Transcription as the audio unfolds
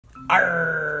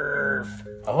Arf!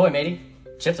 Ahoy, matey.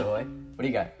 Chips ahoy. What do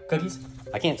you got? Cookies?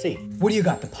 I can't see. What do you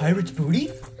got, the pirate's booty?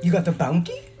 You got the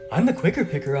bounty? I'm the quicker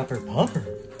picker-upper pupper.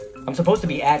 I'm supposed to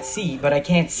be at sea, but I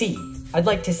can't see. I'd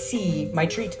like to see my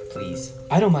treat, please.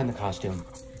 I don't mind the costume.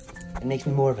 It makes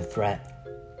me more of a threat.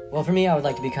 Well, for me, I would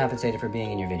like to be compensated for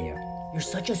being in your video. You're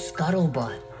such a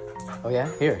scuttlebutt. Oh yeah?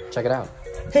 Here, check it out.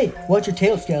 Hey, watch your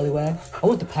tail, scallywag. I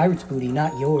want the pirate's booty,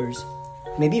 not yours.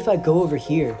 Maybe if I go over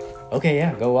here. Okay,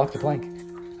 yeah, go walk the plank.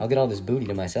 I'll get all this booty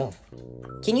to myself.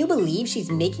 Can you believe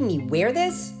she's making me wear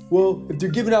this? Well, if they're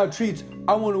giving out treats,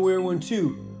 I want to wear one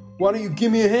too. Why don't you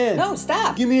give me a hand? No,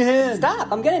 stop. Give me a hand.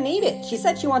 Stop, I'm gonna need it. She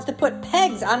said she wants to put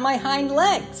pegs on my hind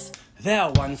legs.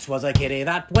 There once was a kitty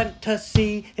that went to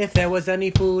see if there was any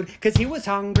food, 'cause he was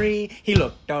hungry. He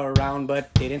looked around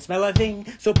but didn't smell a thing,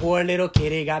 so poor little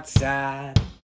kitty got sad.